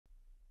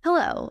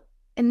Hello!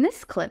 In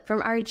this clip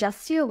from our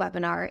Justia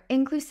webinar,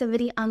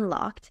 Inclusivity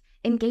Unlocked,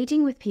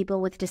 Engaging with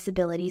People with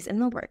Disabilities in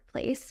the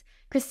Workplace,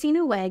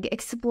 Christina Weg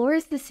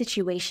explores the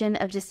situation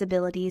of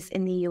disabilities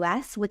in the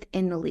U.S.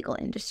 within the legal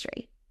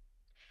industry.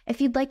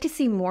 If you'd like to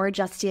see more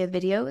Justia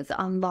videos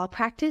on law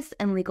practice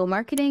and legal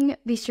marketing,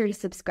 be sure to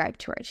subscribe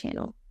to our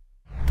channel.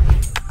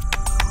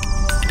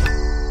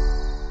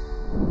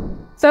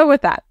 So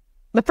with that,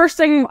 the first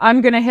thing I'm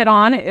going to hit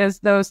on is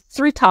those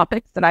three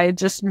topics that I had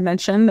just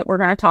mentioned that we're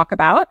going to talk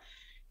about.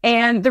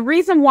 And the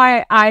reason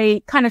why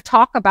I kind of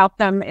talk about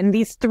them in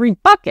these three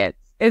buckets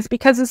is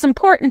because it's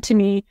important to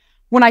me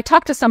when I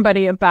talk to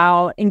somebody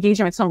about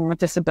engaging with someone with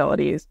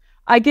disabilities.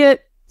 I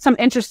get some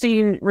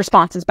interesting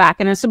responses back,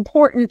 and it's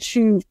important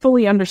to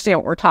fully understand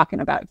what we're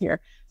talking about here.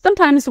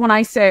 Sometimes when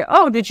I say,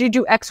 oh, did you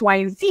do X, Y,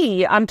 and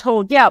Z? I'm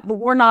told, yeah, but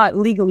we're not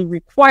legally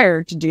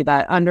required to do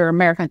that under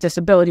American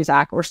Disabilities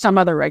Act or some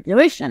other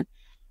regulation.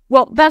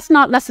 Well, that's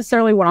not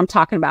necessarily what I'm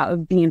talking about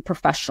of being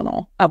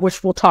professional,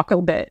 which we'll talk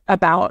a bit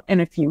about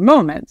in a few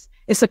moments.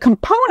 It's a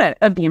component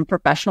of being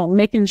professional,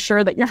 making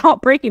sure that you're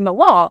not breaking the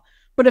law.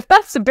 But if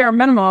that's the bare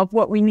minimum of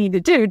what we need to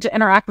do to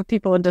interact with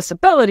people with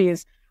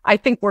disabilities, I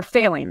think we're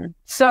failing.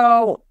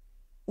 So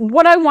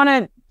what I want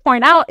to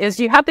point out is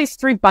you have these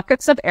three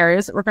buckets of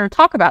areas that we're going to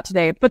talk about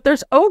today, but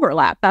there's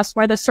overlap. That's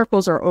why the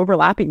circles are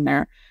overlapping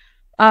there.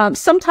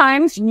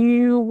 Sometimes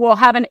you will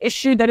have an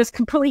issue that is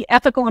completely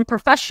ethical and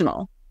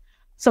professional.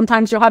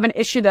 Sometimes you'll have an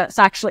issue that's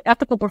actually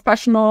ethical,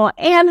 professional,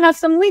 and has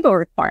some legal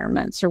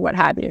requirements or what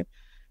have you.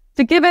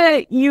 To give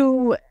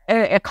you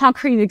a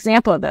concrete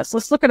example of this,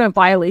 let's look at a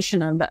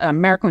violation of the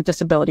American with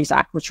Disabilities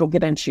Act, which we'll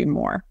get into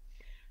more.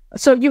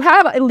 So you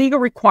have a legal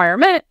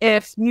requirement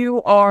if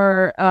you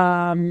are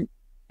an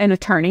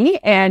attorney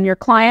and your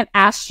client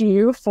asks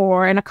you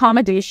for an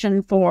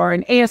accommodation for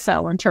an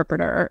ASL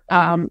interpreter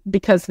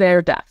because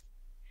they're deaf,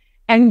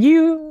 and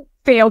you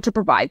fail to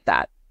provide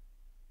that.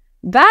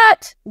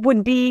 That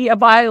would be a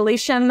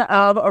violation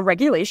of a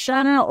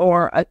regulation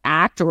or an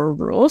act or a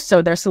rule.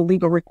 So there's a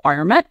legal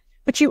requirement,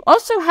 but you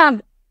also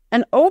have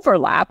an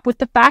overlap with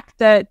the fact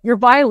that your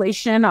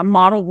violation, a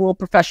model rule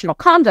professional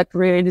conduct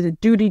related to the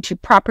duty to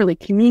properly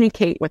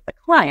communicate with the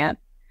client.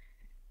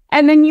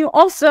 And then you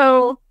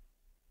also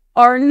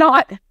are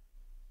not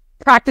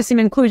practicing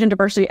inclusion,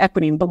 diversity,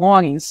 equity, and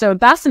belonging. So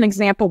that's an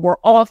example where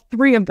all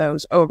three of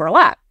those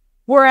overlap.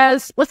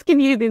 Whereas, let's give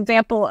you the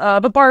example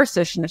of a bar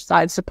association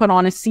decides to put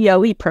on a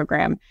CLE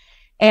program,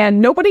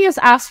 and nobody has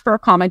asked for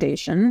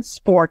accommodations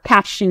for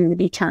captioning to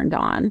be turned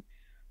on.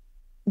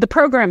 The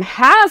program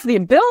has the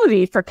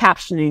ability for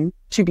captioning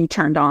to be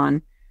turned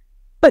on,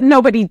 but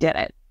nobody did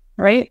it,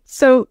 right?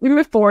 So we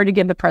move forward to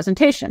give the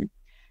presentation.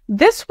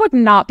 This would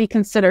not be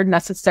considered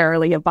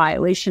necessarily a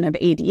violation of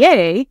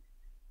ADA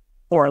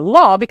or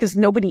law because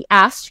nobody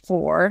asked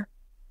for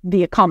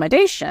the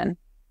accommodation.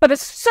 But it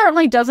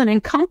certainly doesn't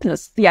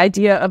encompass the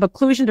idea of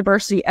inclusion,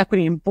 diversity,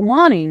 equity, and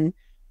belonging,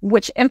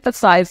 which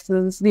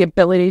emphasizes the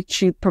ability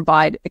to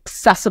provide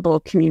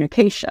accessible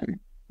communication,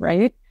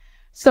 right?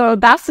 So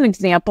that's an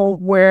example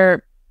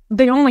where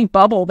the only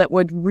bubble that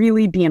would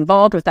really be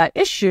involved with that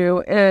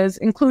issue is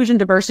inclusion,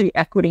 diversity,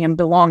 equity, and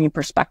belonging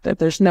perspective.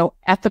 There's no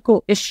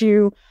ethical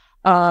issue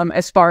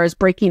as far as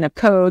breaking of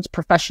codes,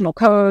 professional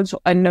codes,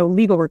 and no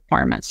legal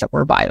requirements that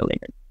were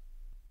violated.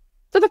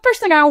 So the first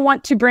thing I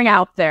want to bring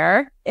out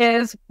there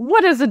is,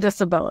 what is a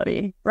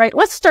disability, right?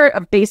 Let's start a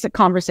basic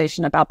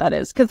conversation about that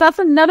is, because that's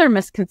another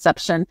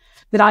misconception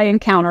that I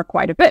encounter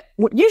quite a bit.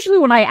 Usually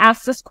when I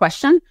ask this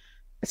question,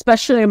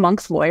 especially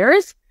amongst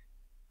lawyers,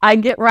 I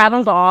get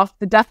rattled off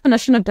the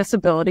definition of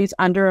disabilities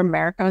under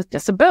America's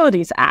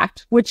Disabilities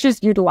Act, which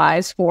is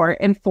utilized for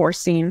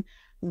enforcing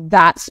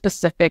that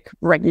specific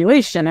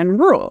regulation and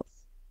rules.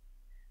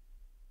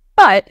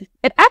 But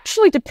it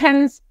actually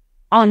depends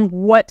on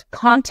what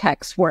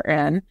context we're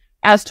in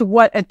as to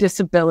what a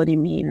disability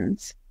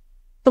means.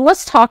 So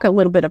let's talk a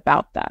little bit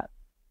about that.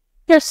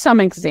 Here's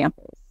some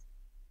examples.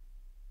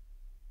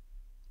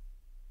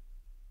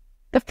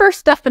 The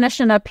first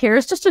definition up here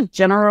is just a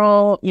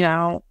general,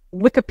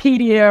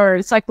 Wikipedia or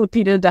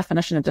encyclopedia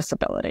definition of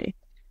disability.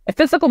 A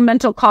physical,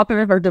 mental,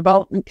 cognitive, or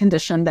development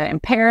condition that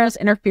impairs,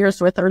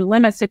 interferes with, or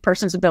limits a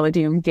person's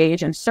ability to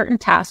engage in certain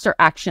tasks or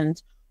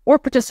actions or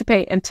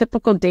participate in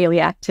typical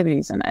daily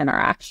activities and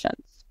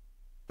interactions.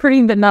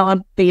 Pretty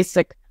vanilla,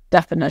 basic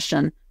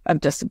definition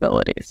of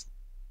disabilities.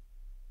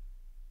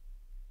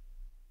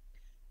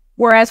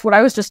 Whereas what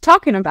I was just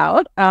talking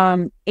about,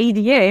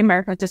 ADA,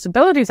 American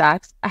Disabilities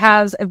Act,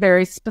 has a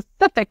very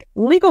specific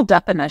legal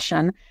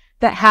definition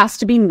that has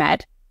to be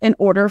met in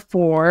order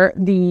for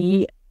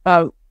the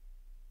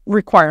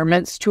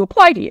requirements to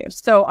apply to you.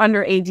 So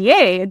under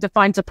ADA, it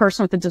defines a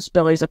person with a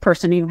disability as a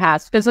person who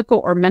has physical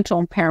or mental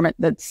impairment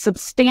that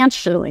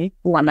substantially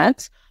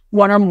limits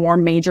one or more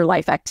major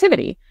life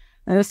activity.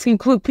 And this can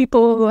include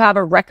people who have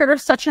a record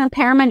of such an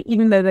impairment,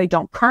 even though they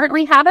don't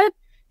currently have it.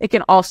 It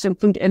can also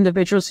include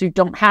individuals who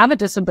don't have a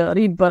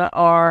disability, but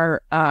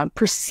are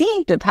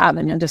perceived of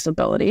having a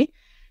disability.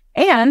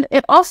 And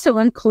it also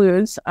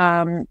includes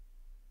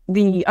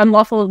the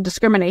unlawful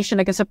discrimination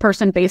against a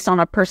person based on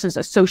a person's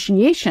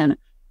association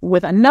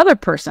with another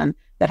person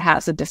that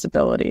has a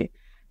disability.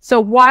 So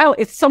while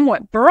it's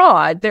somewhat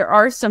broad, there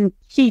are some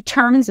key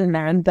terms in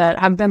there that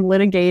have been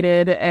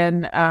litigated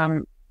and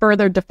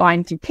further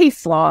defined through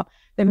case law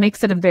that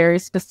makes it a very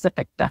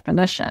specific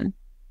definition.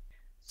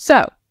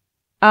 So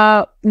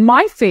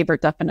my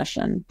favorite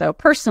definition, though,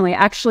 personally,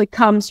 actually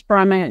comes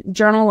from a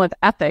Journal of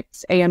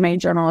Ethics, AMA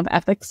Journal of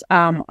Ethics,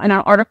 in an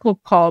article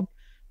called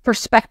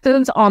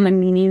Perspectives on the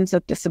Meanings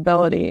of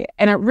Disability.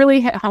 And it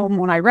really hit home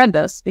when I read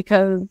this,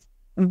 because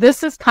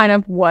this is kind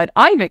of what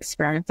I've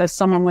experienced as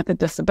someone with a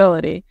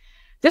disability.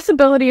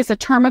 Disability is a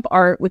term of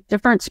art with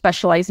different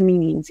specialized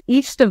meanings,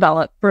 each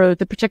developed for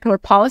the particular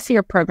policy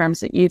or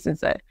programs that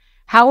uses it.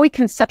 How we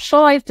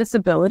conceptualize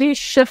disability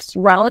shifts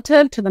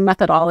relative to the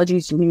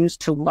methodologies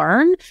used to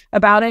learn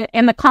about it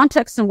and the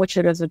context in which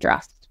it is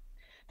addressed.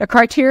 The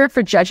criteria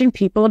for judging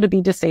people to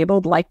be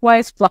disabled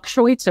likewise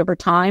fluctuates over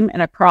time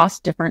and across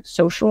different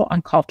social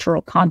and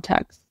cultural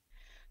contexts.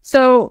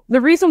 So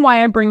the reason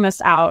why I bring this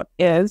out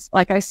is,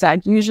 like I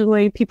said,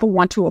 usually people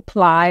want to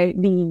apply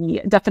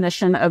the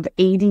definition of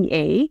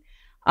ADA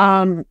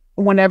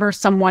whenever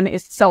someone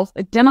is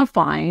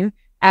self-identifying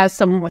as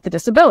someone with a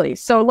disability.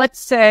 So let's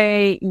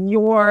say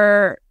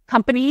your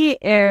company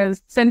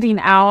is sending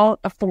out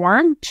a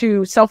form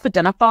to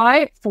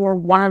self-identify for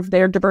one of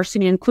their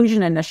diversity and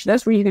inclusion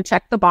initiatives, where you can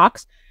check the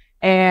box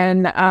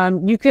and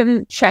you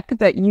can check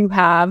that you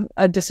have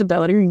a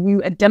disability, or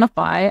you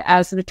identify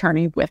as an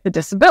attorney with a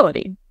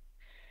disability.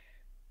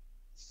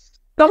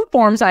 Some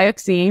forms I have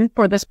seen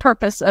for this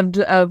purpose of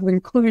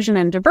inclusion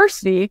and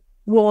diversity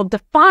will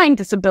define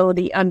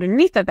disability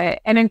underneath of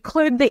it and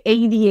include the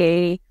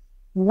ADA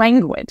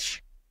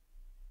language.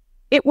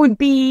 It would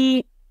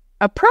be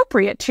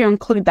appropriate to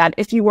include that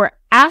if you were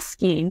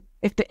asking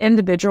if the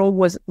individual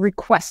was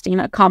requesting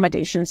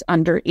accommodations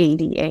under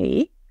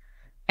ADA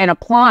and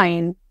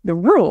applying the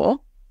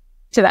rule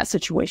to that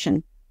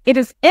situation. It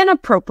is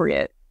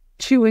inappropriate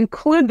to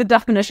include the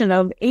definition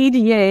of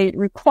ADA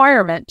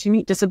requirement to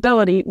meet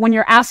disability when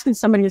you're asking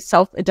somebody to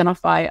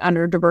self-identify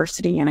under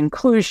diversity and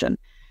inclusion.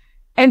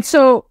 And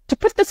so to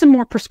put this in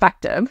more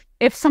perspective,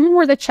 if someone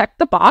were to check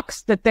the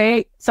box that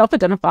they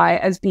self-identify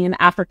as being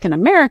African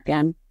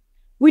American,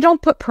 we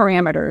don't put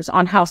parameters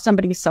on how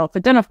somebody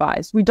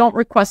self-identifies. We don't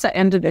request that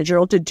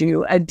individual to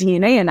do a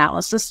DNA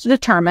analysis to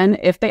determine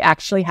if they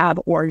actually have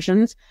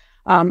origins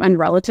and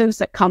relatives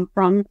that come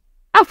from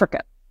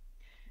Africa.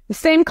 The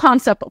same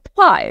concept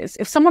applies.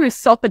 If someone is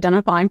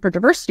self-identifying for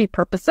diversity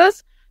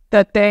purposes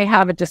that they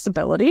have a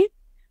disability,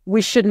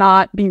 we should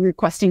not be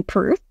requesting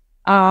proof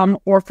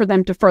or for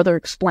them to further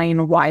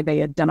explain why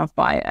they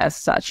identify as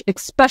such,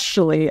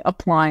 especially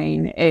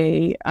applying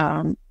a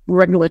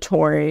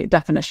regulatory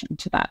definition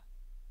to that.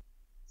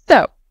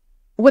 So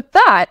with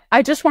that,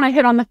 I just want to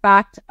hit on the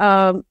fact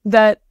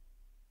that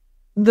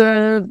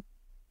the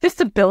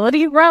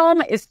disability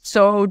realm is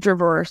so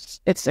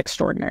diverse, it's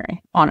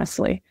extraordinary,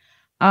 honestly.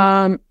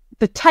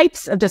 The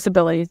types of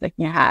disabilities that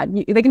you have,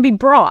 they can be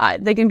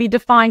broad, they can be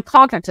defined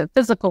cognitive,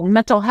 physical,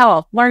 mental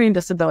health, learning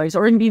disabilities,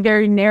 or it can be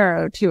very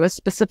narrow to a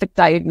specific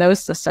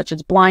diagnosis such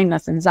as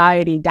blindness,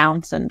 anxiety,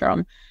 Down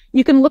syndrome.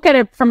 You can look at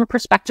it from a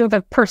perspective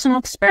of personal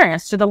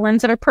experience through the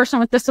lens of a person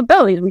with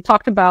disabilities. We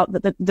talked about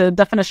that the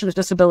definition of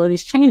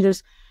disabilities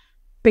changes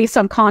based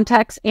on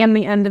context and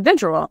the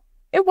individual.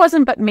 It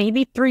wasn't but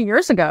maybe 3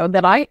 years ago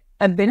that I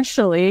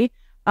eventually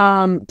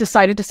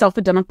decided to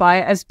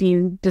self-identify as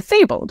being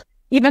disabled.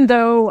 Even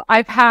though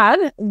I've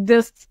had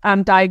this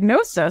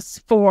diagnosis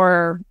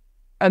for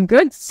a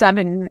good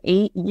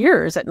 7-8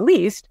 years at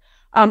least,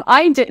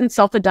 I didn't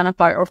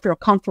self-identify or feel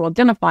comfortable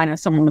identifying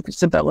as someone with a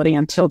disability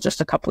until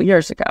just a couple of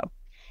years ago.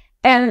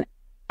 And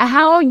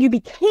how you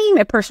became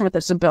a person with a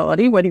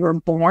disability, whether you were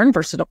born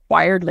versus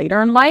acquired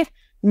later in life,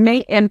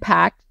 may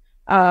impact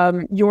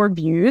your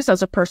views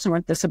as a person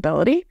with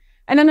disability.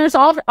 And then there's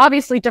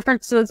obviously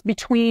differences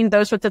between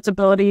those with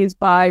disabilities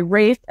by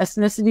race,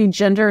 ethnicity,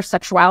 gender,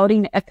 sexuality,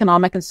 and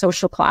economic and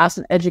social class,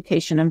 and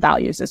education and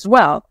values as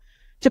well.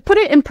 To put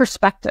it in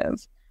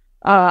perspective,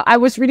 I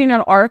was reading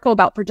an article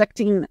about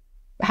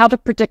how to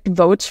predict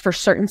votes for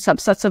certain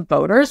subsets of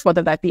voters,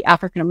 whether that be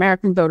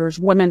African-American voters,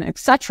 women,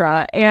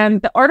 etc.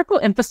 And the article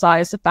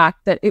emphasized the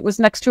fact that it was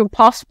next to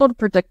impossible to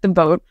predict the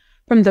vote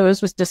from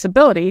those with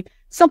disability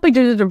simply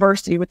due to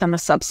diversity within the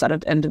subset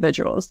of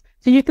individuals.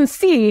 So you can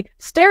see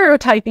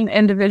stereotyping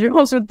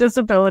individuals with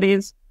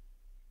disabilities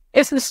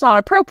is just not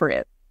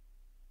appropriate.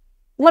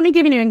 Let me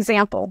give you an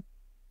example.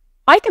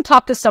 I can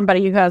talk to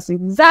somebody who has the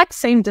exact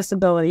same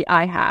disability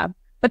I have,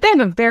 but they have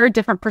a very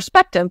different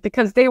perspective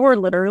because they were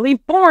literally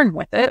born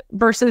with it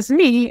versus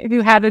me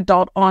who had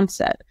adult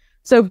onset.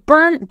 So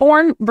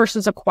born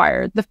versus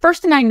acquired. The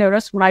first thing I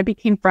noticed when I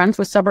became friends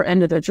with several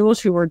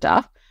individuals who were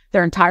deaf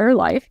their entire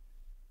life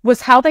was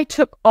how they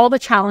took all the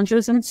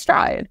challenges in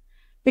stride,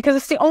 because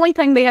it's the only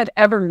thing they had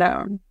ever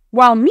known.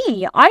 While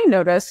me, I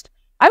noticed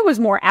I was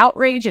more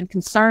outraged and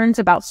concerns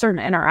about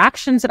certain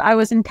interactions that I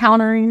was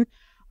encountering,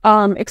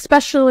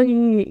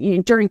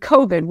 especially during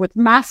COVID with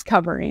mask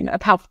covering,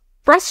 of how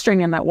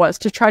frustrating that was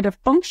to try to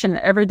function in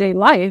everyday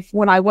life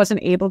when I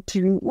wasn't able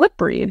to lip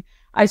read.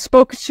 I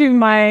spoke to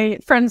my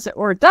friends that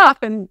were deaf,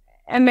 and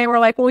they were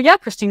like, well, yeah,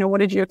 Christina, what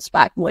did you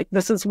expect? Like,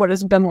 this is what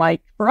it's been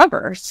like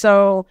forever.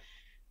 So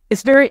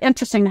it's very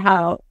interesting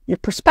how your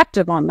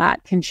perspective on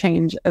that can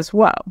change as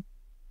well.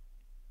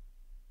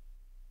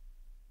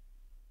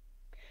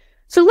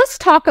 So let's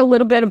talk a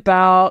little bit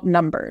about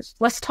numbers.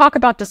 Let's talk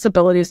about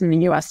disabilities in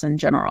the US in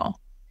general.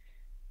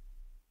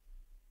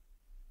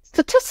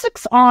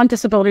 Statistics on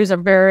disabilities are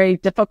very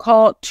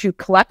difficult to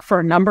collect for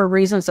a number of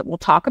reasons that we'll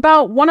talk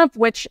about, one of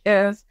which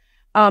is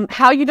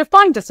how you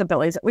define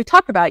disabilities that we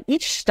talk about.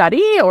 Each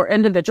study or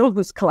individual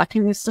who's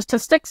collecting these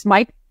statistics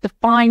might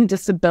define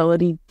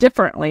disability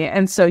differently.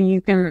 And so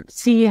you can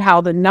see how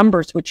the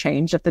numbers would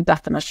change if the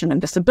definition of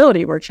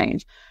disability were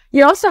changed.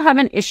 You also have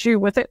an issue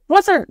with it.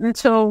 Wasn't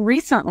until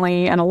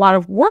recently in a lot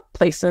of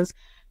workplaces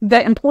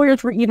that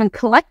employers were even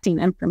collecting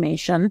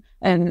information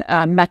and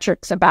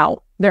metrics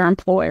about their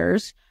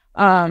employees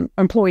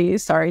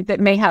that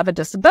may have a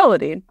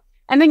disability.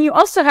 And then you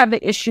also have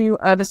the issue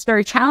of it's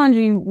very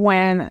challenging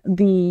when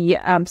the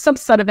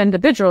subset of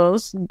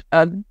individuals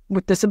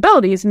with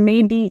disabilities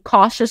may be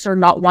cautious or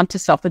not want to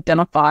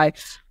self-identify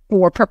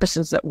for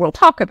purposes that we'll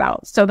talk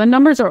about. So the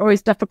numbers are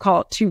always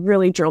difficult to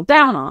really drill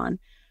down on.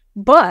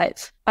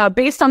 But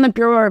based on the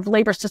Bureau of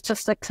Labor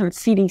Statistics and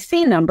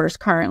CDC numbers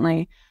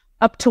currently,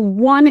 up to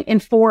 1 in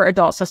 4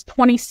 adults, that's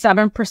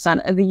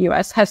 27% of the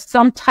U.S., has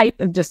some type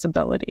of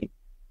disability.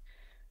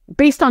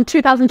 Based on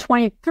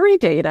 2023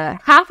 data,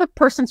 half of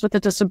persons with a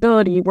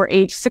disability were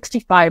age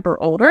 65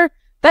 or older.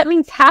 That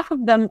means half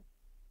of them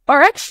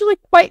are actually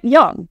quite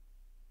young.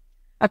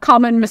 A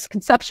common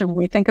misconception when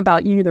we think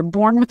about you either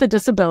born with a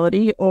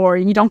disability or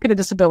you don't get a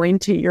disability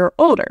until you're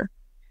older.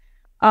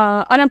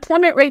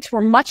 Unemployment rates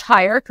were much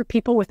higher for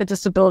people with a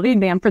disability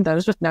than for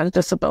those with no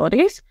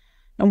disabilities.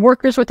 And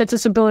workers with a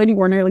disability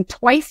were nearly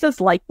twice as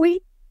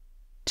likely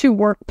to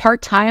work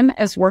part-time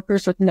as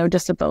workers with no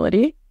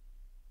disability.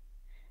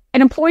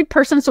 And employed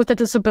persons with a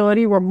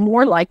disability were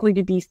more likely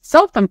to be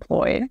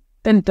self-employed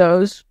than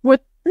those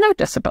with no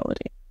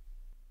disability.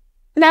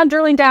 Now,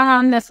 drilling down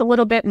on this a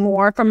little bit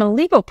more from a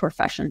legal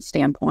profession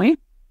standpoint,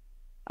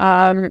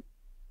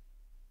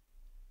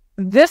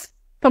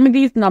 some of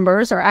these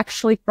numbers are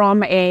actually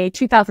from a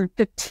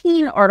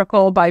 2015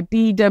 article by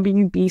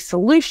BWB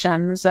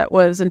Solutions that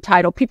was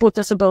entitled People with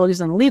Disabilities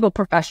in the Legal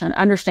Profession,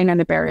 Understanding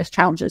the Various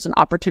Challenges and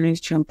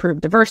Opportunities to Improve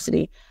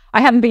Diversity.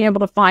 I haven't been able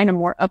to find a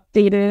more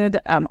updated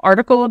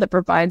article that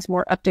provides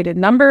more updated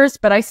numbers,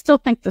 but I still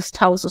think this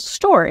tells a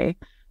story. It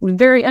was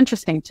very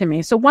interesting to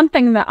me. So one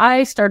thing that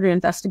I started to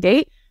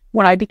investigate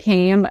when I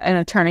became an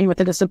attorney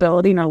with a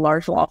disability in a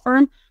large law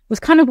firm was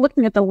kind of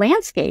looking at the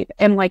landscape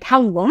and like how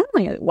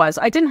lonely it was.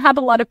 I didn't have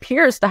a lot of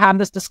peers to have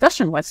this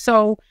discussion with.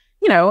 So,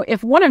 you know,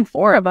 if 1 in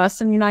 4 of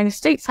us in the United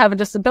States have a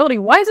disability,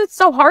 why is it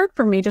so hard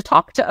for me to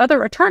talk to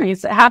other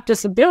attorneys that have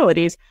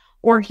disabilities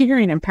or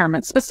hearing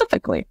impairments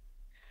specifically?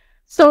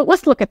 So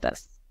let's look at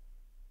this.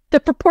 The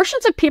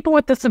proportions of people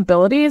with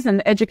disabilities in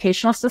the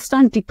educational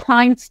system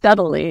declined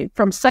steadily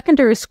from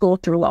secondary school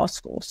through law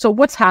school. So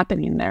what's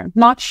happening there?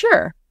 Not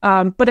sure,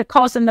 but it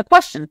calls into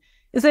question.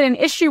 Is it an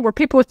issue where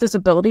people with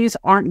disabilities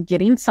aren't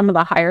getting some of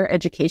the higher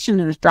education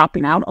and is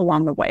dropping out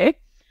along the way?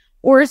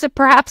 Or is it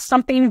perhaps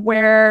something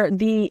where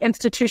the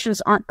institutions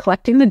aren't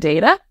collecting the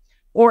data?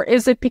 Or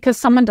is it because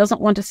someone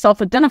doesn't want to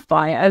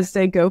self-identify as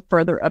they go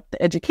further up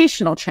the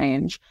educational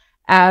change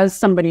as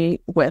somebody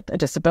with a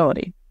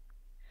disability?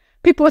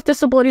 People with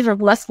disabilities are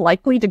less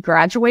likely to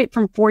graduate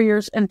from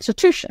 4-year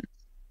institutions.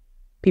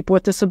 People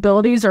with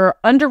disabilities are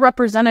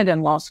underrepresented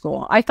in law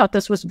school. I thought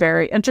this was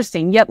very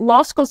interesting, yet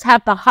law schools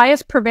have the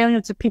highest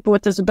prevalence of people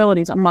with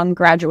disabilities among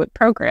graduate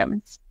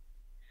programs.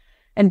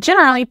 And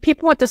generally,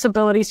 people with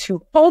disabilities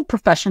who hold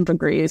professional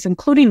degrees,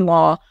 including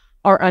law,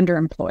 are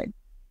underemployed.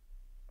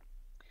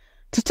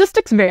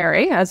 Statistics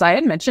vary, as I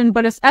had mentioned,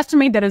 but it's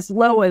estimated that as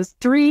low as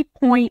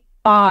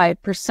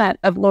 3.5%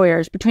 of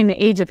lawyers between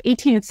the age of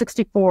 18 and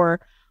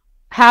 64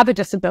 have a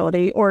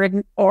disability or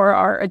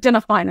are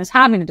identifying as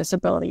having a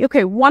disability.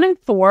 Okay, 1 in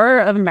 4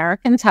 of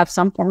Americans have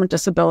some form of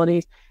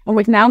disability, and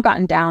we've now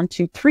gotten down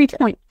to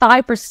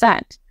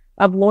 3.5%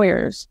 of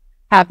lawyers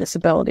have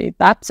disability.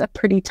 That's a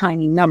pretty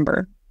tiny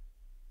number.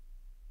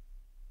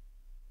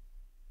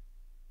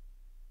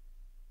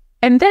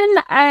 And then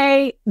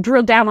I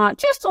drilled down on it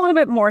just a little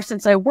bit more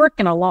since I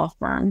work in a law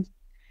firm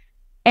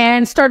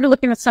and started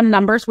looking at some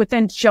numbers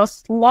within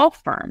just law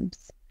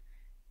firms.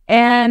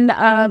 And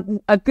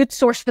a good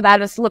source for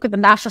that is to look at the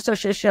National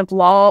Association of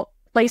Law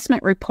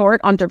Placement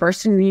Report on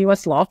Diversity in the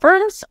U.S. Law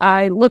Firms.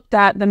 I looked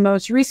at the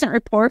most recent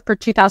report for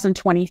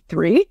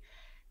 2023,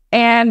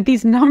 and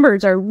these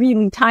numbers are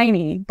really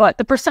tiny, but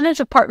the percentage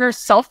of partners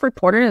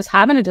self-reported as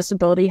having a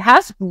disability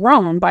has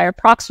grown by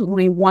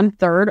approximately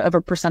 1/3 of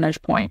a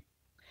percentage point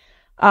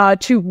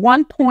to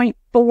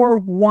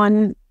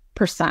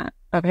 1.41%.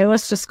 Okay,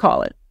 let's just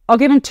call it. I'll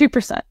give them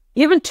 2%.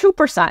 Even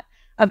 2%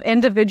 of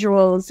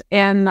individuals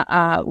in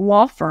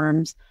law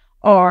firms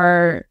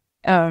are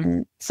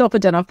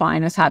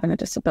self-identifying as having a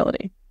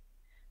disability.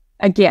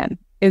 Again,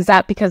 Is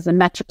that because the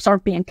metrics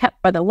aren't being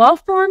kept by the law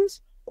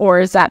firms? Or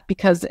is that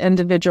because the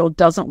individual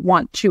doesn't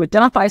want to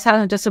identify as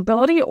having a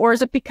disability? Or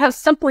is it because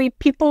simply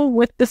people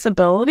with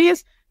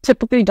disabilities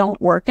typically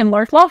don't work in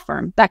large law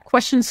firms? That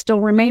question still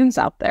remains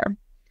out there.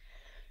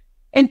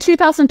 In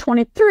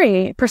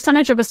 2023,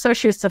 percentage of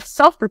associates of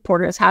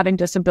self-reported as having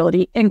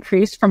disability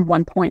increased from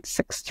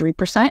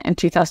 1.63% in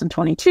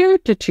 2022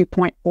 to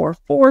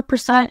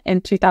 2.44%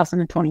 in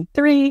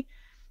 2023.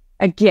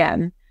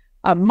 Again,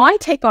 my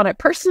take on it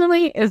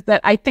personally is that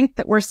I think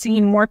that we're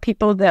seeing more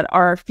people that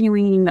are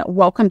feeling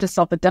welcome to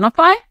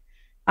self-identify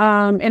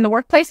in the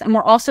workplace, and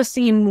we're also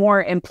seeing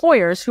more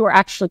employers who are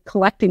actually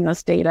collecting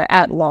this data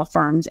at law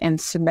firms and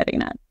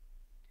submitting it.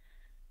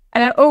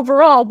 And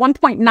overall,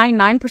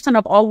 1.99%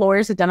 of all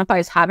lawyers identify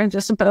as having a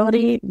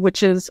disability,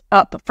 which is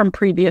up from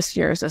previous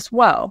years as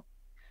well.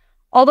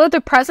 Although the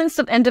presence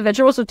of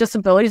individuals with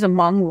disabilities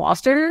among law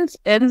students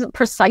isn't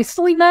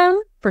precisely known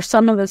for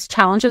some of those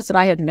challenges that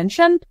I had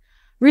mentioned,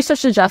 research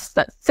suggests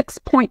that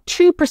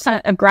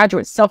 6.2% of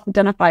graduates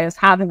self-identify as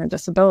having a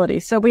disability.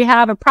 So we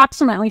have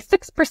approximately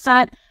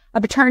 6%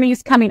 of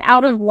attorneys coming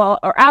out of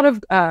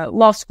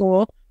law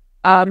school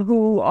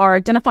who are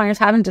identifying as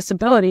having a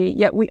disability,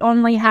 yet we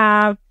only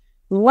have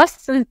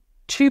less than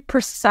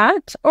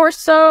 2% or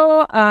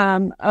so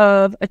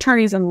of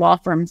attorneys in law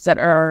firms that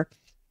are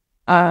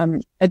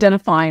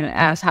identifying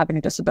as having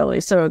a disability.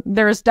 So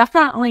there's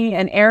definitely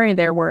an area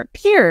there where it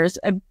appears,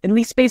 at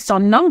least based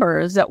on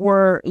numbers, that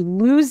we're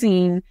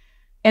losing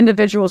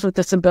individuals with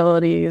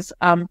disabilities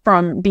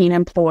from being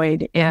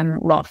employed in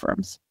law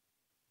firms.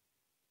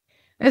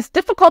 It's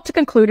difficult to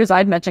conclude, as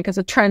I'd mentioned, because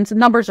the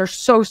numbers are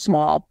so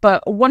small,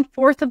 but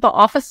 1/4 of the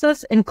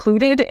offices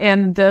included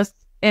in this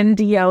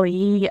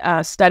NDLE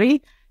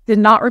study did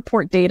not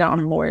report data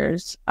on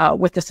lawyers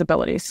with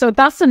disabilities. So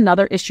that's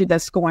another issue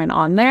that's going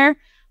on there.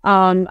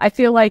 I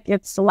feel like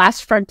it's the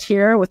last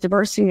frontier with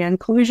diversity and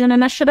inclusion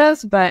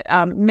initiatives, but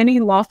many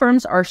law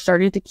firms are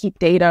starting to keep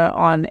data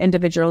on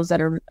individuals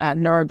that are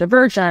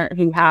neurodivergent,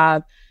 who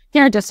have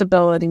hearing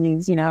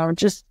disabilities,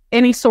 just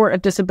any sort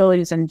of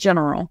disabilities in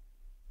general.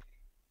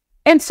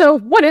 And so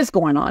what is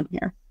going on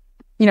here?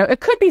 It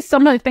could be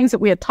some of the things that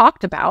we had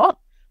talked about,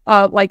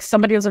 like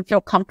somebody doesn't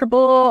feel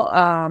comfortable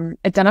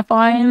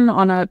identifying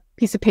on a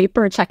piece of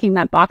paper and checking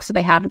that box that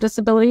they have a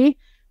disability.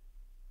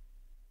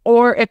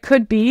 Or it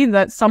could be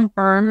that some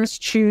firms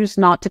choose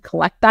not to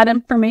collect that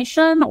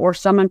information, or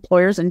some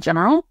employers in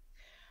general.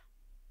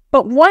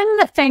 But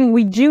one thing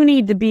we do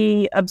need to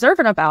be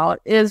observant about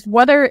is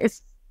whether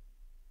it's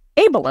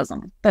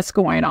ableism that's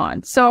going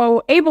on.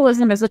 So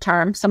ableism is a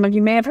term, some of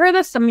you may have heard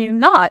this, some of you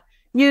not,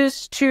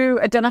 used to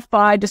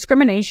identify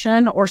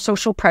discrimination or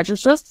social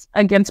prejudice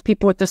against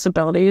people with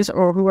disabilities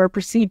or who are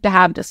perceived to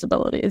have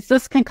disabilities.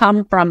 This can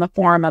come from the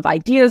form of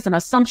ideas and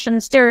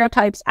assumptions,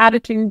 stereotypes,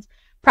 attitudes,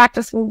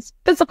 practices,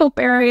 physical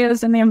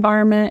barriers in the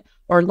environment,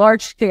 or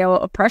large-scale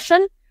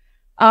oppression.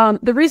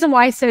 The reason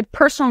why I said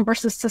personal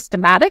versus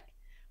systematic,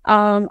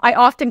 I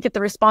often get the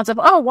response of,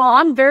 oh, well,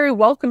 I'm very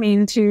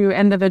welcoming to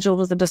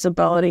individuals with a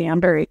disability. I'm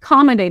very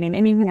accommodating,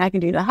 anything I can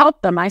do to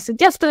help them. I said,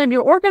 yes, but if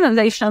your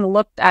organization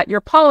looked at your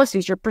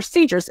policies, your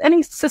procedures,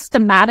 any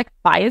systematic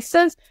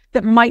biases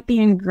that might be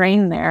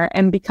ingrained there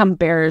and become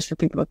barriers for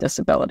people with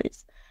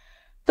disabilities.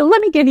 So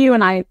let me give you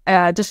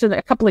just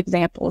a couple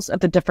examples of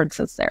the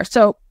differences there.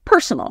 So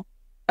personal.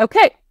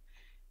 Okay,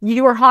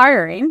 you are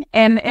hiring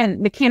and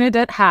the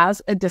candidate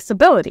has a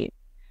disability.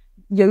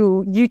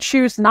 You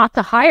choose not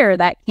to hire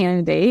that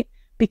candidate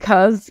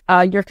because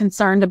you're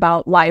concerned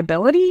about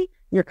liability,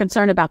 you're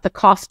concerned about the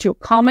cost to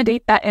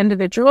accommodate that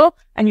individual,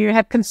 and you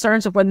have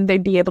concerns of whether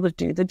they'd be able to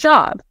do the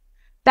job.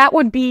 That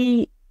would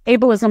be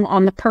ableism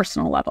on the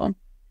personal level.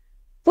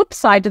 Flip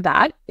side to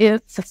that is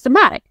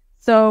systematic.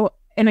 So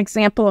an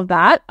example of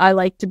that I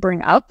like to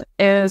bring up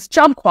is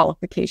job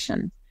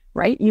qualification,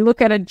 right? You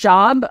look at a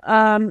job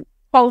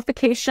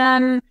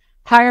qualification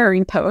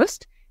hiring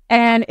post,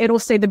 and it'll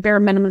say the bare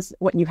minimum is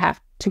what you have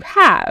to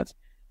have.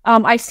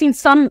 I've seen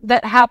some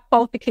that have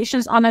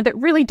qualifications on there that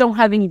really don't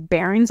have any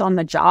bearings on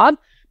the job,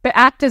 but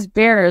act as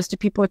barriers to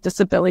people with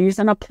disabilities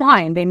and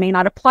applying. They may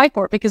not apply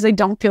for it because they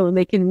don't feel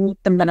they can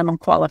meet the minimum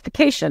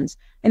qualifications.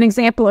 An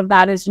example of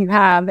that is you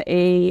have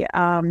a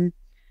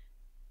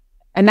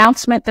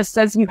announcement that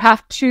says you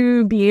have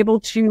to be able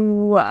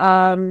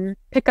to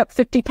pick up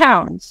 50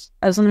 pounds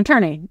as an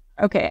attorney.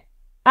 Okay.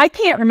 I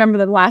can't remember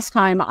the last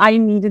time I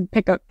needed to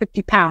pick up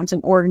 50 pounds in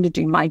order to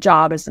do my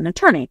job as an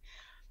attorney.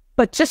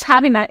 But just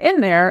having that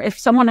in there, if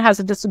someone has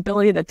a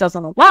disability that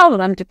doesn't allow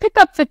them to pick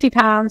up 50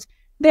 pounds,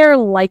 they're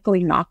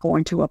likely not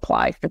going to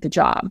apply for the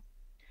job.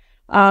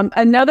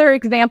 Another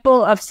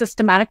example of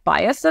systematic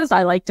biases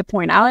I like to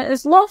point out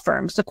is law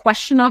firms. The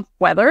question of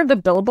whether the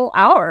billable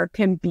hour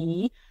can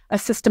be a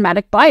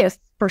systematic bias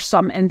for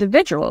some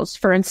individuals.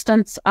 For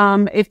instance,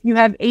 if you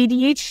have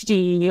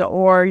ADHD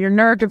or you're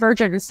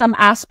neurodivergent in some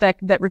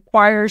aspect that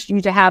requires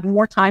you to have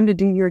more time to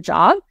do your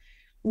job,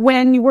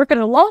 when you work at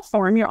a law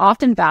firm, you're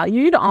often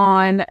valued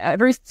on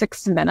every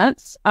 6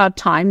 minutes of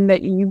time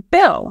that you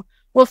bill.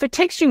 Well, if it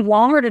takes you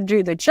longer to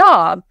do the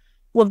job,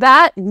 will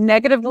that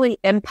negatively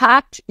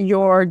impact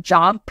your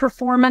job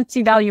performance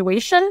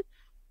evaluation?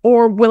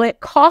 Or will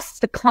it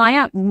cost the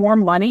client more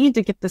money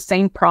to get the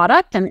same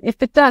product? And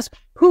if it does,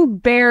 who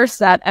bears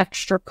that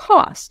extra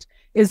cost?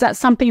 Is that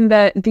something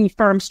that the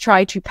firms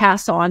try to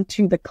pass on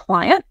to the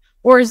client?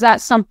 Or is that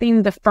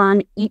something the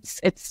firm eats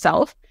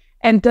itself?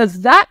 And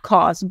does that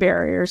cause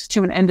barriers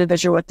to an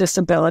individual with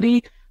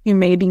disability who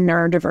may be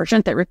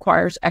neurodivergent that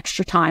requires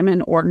extra time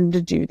in order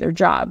to do their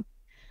job?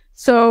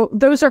 So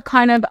those are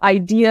kind of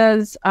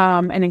ideas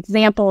and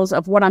examples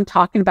of what I'm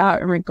talking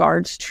about in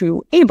regards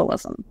to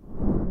ableism.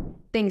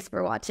 Thanks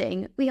for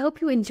watching. We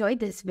hope you enjoyed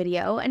this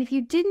video, and if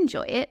you did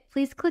enjoy it,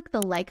 please click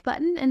the like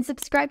button and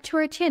subscribe to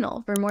our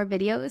channel for more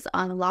videos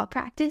on law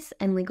practice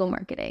and legal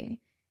marketing.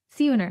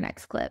 See you in our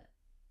next clip.